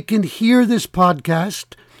that they can hear this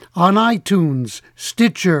podcast on iTunes,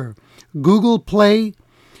 Stitcher, Google Play,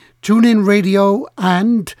 TuneIn Radio,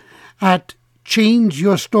 and at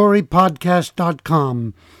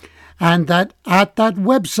changeyourstorypodcast.com. And that at that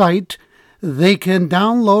website, they can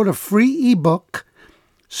download a free ebook,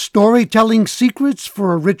 Storytelling Secrets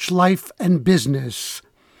for a Rich Life and Business.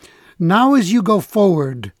 Now, as you go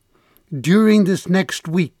forward during this next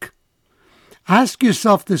week, ask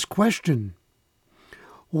yourself this question: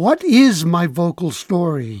 what is my vocal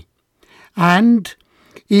story? And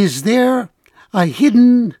is there a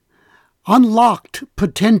hidden, unlocked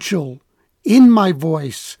potential in my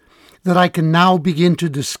voice that I can now begin to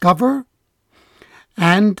discover?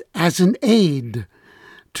 And as an aid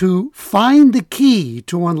to find the key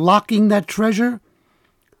to unlocking that treasure,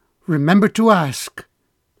 remember to ask,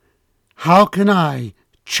 how can I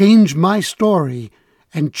change my story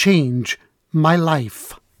and change my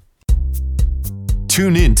life?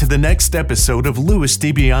 Tune in to the next episode of Louis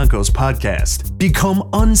DiBianco's podcast. Become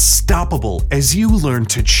unstoppable as you learn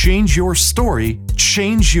to change your story,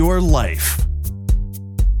 change your life.